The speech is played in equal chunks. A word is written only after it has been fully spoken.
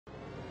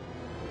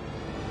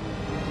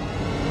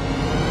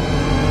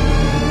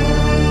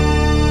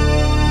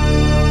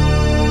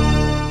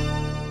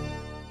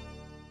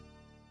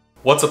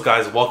What's up,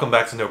 guys? Welcome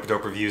back to Nope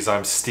Dope Reviews.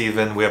 I'm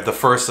Steven. We have the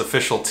first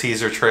official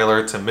teaser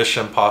trailer to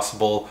Mission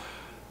Impossible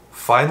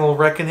Final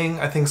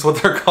Reckoning, I think is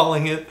what they're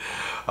calling it.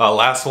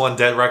 Last one,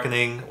 Dead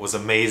Reckoning, was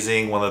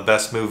amazing. One of the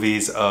best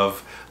movies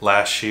of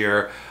last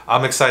year.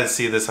 I'm excited to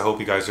see this. I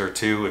hope you guys are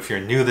too. If you're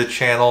new to the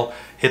channel,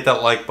 hit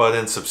that like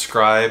button,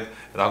 subscribe,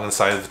 and I'm going to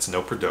decide if it's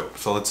Nope or Dope.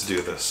 So let's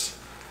do this.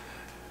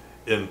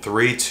 In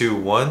 3, 2,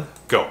 1,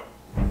 go.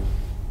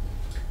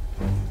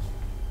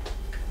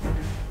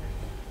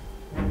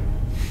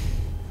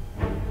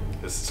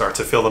 Start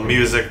to feel the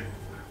music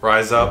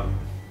rise up.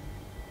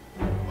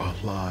 Our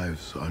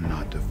lives are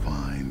not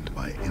defined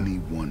by any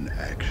one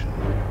action.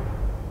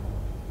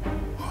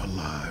 Our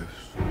lives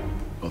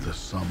are the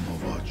sum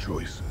of our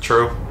choices.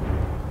 True.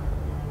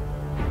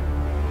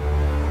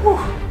 Whew.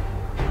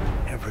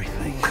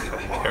 Everything you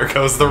are, Here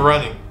goes the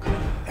running.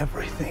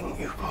 everything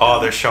you Oh,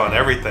 they're showing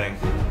everything.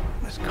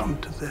 has come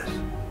to this.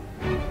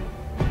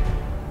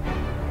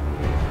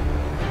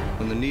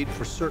 When the need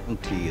for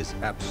certainty is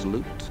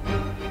absolute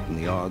and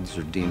the odds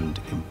are deemed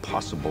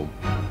impossible,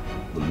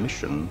 the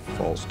mission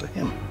falls to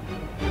him.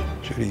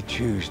 Should he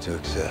choose to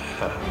accept?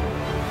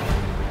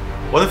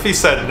 What if he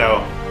said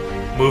no?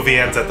 Movie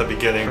ends at the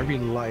beginning. Every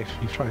life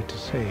you tried to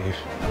save,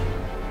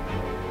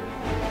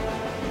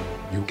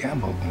 you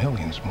gambled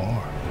millions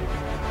more.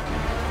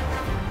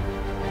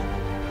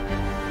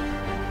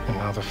 And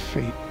now the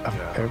fate of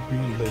every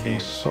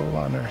living soul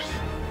on Earth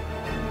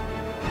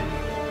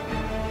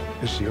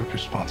is your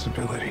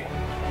responsibility.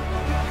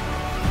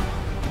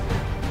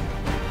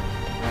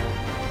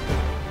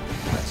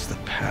 That's the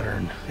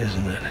pattern,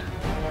 isn't it?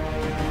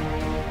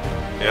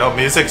 Yo,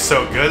 music's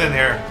so good in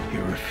here.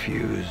 You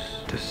refuse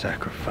to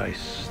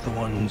sacrifice the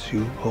ones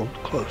you hold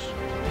close.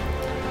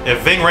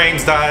 If Ving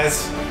Rhames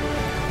dies,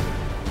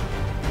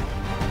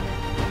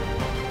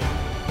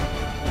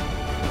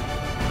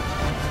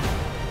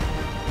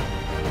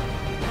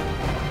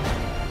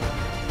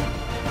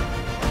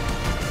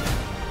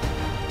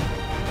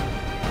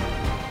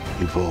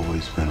 You've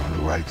always been on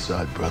the right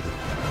side, brother.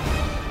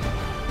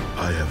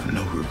 I have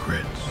no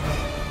regrets.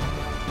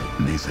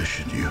 Neither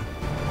should you.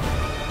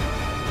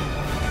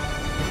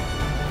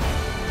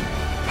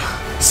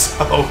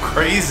 so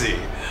crazy.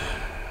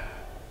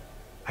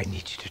 I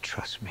need you to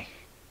trust me.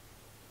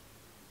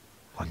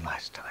 One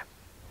last time.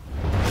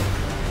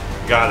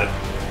 Got it.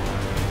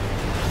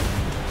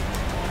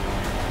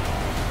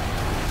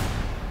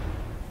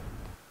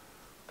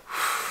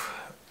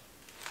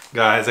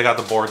 Guys, I got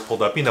the board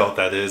pulled up. You know what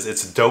that is.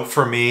 It's dope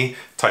for me.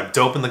 Type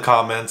dope in the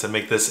comments and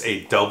make this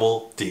a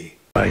double D.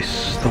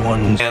 The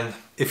ones. And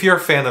if you're a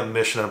fan of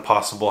Mission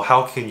Impossible,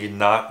 how can you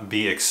not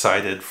be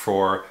excited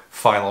for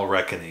Final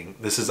Reckoning?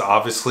 This is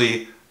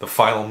obviously the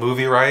final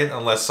movie, right?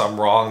 Unless I'm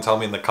wrong, tell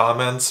me in the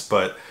comments.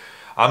 But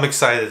I'm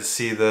excited to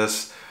see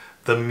this.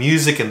 The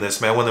music in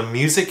this, man, when the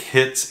music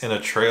hits in a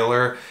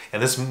trailer,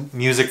 and this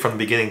music from the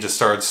beginning just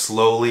started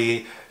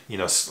slowly, you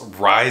know,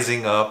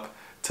 rising up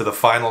to the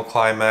final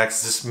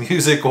climax. This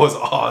music was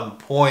on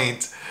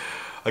point.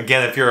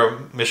 Again, if you're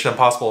a Mission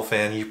Impossible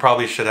fan, you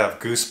probably should have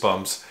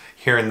goosebumps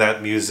hearing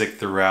that music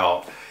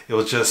throughout. It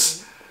was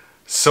just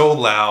so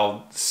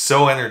loud,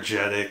 so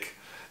energetic,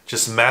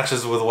 just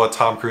matches with what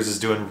Tom Cruise is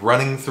doing,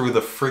 running through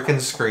the freaking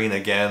screen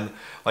again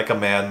like a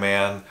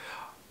madman.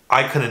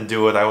 I couldn't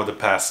do it. I would have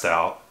passed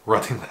out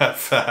running that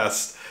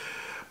fast.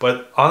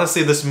 But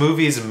honestly, this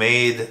movie is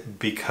made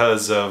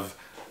because of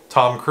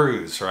Tom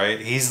Cruise,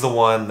 right? He's the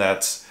one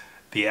that's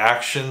the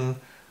action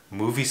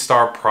movie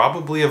star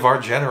probably of our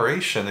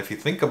generation, if you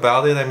think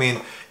about it. I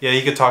mean, yeah,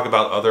 you could talk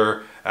about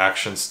other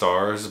action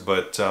stars,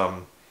 but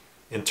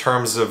in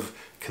terms of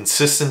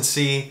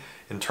consistency,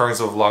 in terms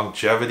of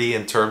longevity,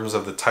 in terms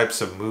of the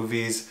types of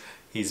movies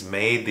he's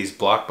made, these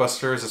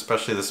blockbusters,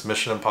 especially this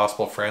Mission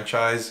Impossible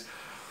franchise,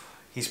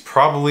 he's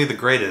probably the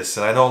greatest.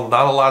 And I know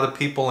not a lot of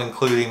people,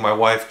 including my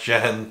wife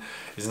Jen,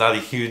 is not a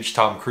huge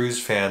Tom Cruise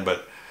fan,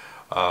 but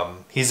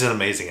he's an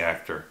amazing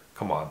actor.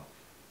 Come on.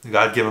 You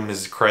gotta give him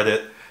his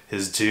credit,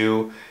 his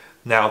due.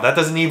 Now, that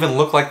doesn't even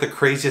look like the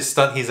craziest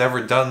stunt he's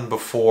ever done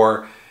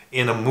before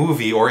in a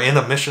movie or in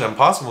a Mission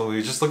Impossible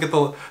movie. Just look at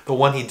the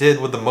one he did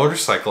with the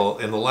motorcycle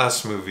in the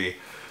last movie.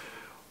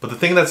 But the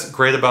thing that's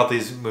great about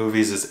these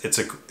movies is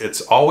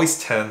it's always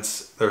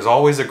tense. There's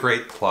always a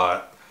great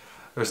plot.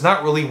 There's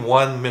not really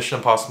one Mission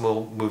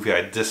Impossible movie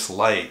I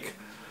dislike,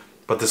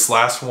 but this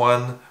last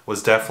one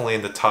was definitely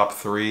in the top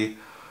 3.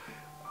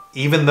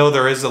 Even though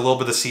there is a little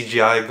bit of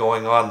CGI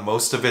going on,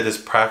 most of it is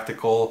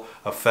practical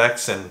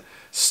effects and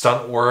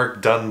stunt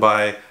work done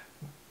by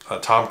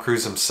Tom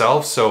Cruise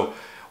himself. So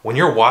when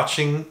you're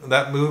watching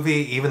that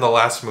movie, even the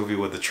last movie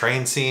with the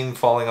train scene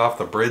falling off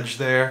the bridge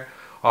there,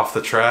 off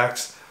the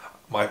tracks,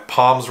 my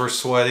palms were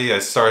sweaty. I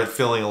started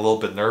feeling a little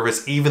bit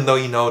nervous, even though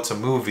you know it's a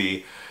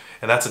movie.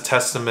 And that's a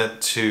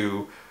testament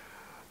to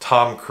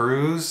Tom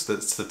Cruise.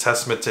 That's the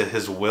testament to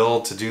his will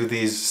to do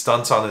these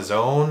stunts on his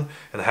own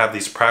and have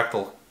these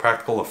practical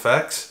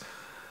effects.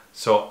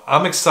 So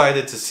I'm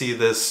excited to see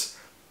this,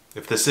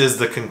 if this is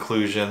the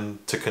conclusion,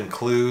 to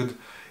conclude.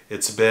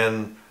 It's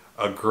been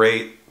a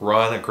great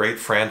run, a great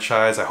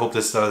franchise. I hope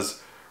this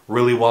does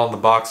really well in the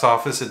box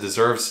office. It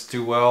deserves to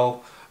do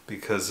well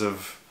because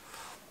of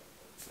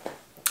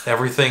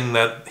everything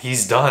that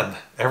he's done.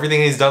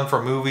 Everything he's done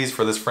for movies,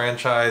 for this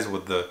franchise,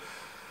 with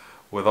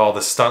all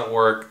the stunt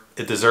work.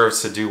 It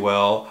deserves to do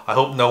well. I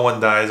hope no one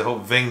dies. I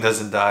hope Ving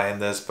doesn't die in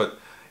this, but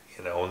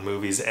you know, when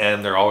movies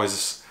end, there's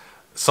always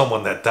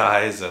someone that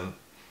dies, and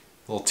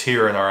a little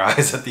tear in our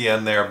eyes at the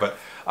end there. But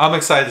I'm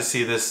excited to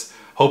see this.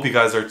 Hope you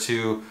guys are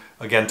too.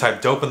 Again,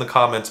 type dope in the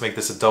comments. Make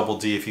this a double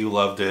D if you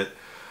loved it.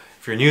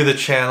 If you're new to the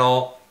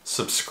channel,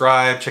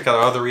 subscribe. Check out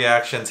our other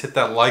reactions. Hit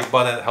that like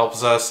button. It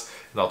helps us.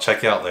 And I'll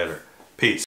check you out later. Peace.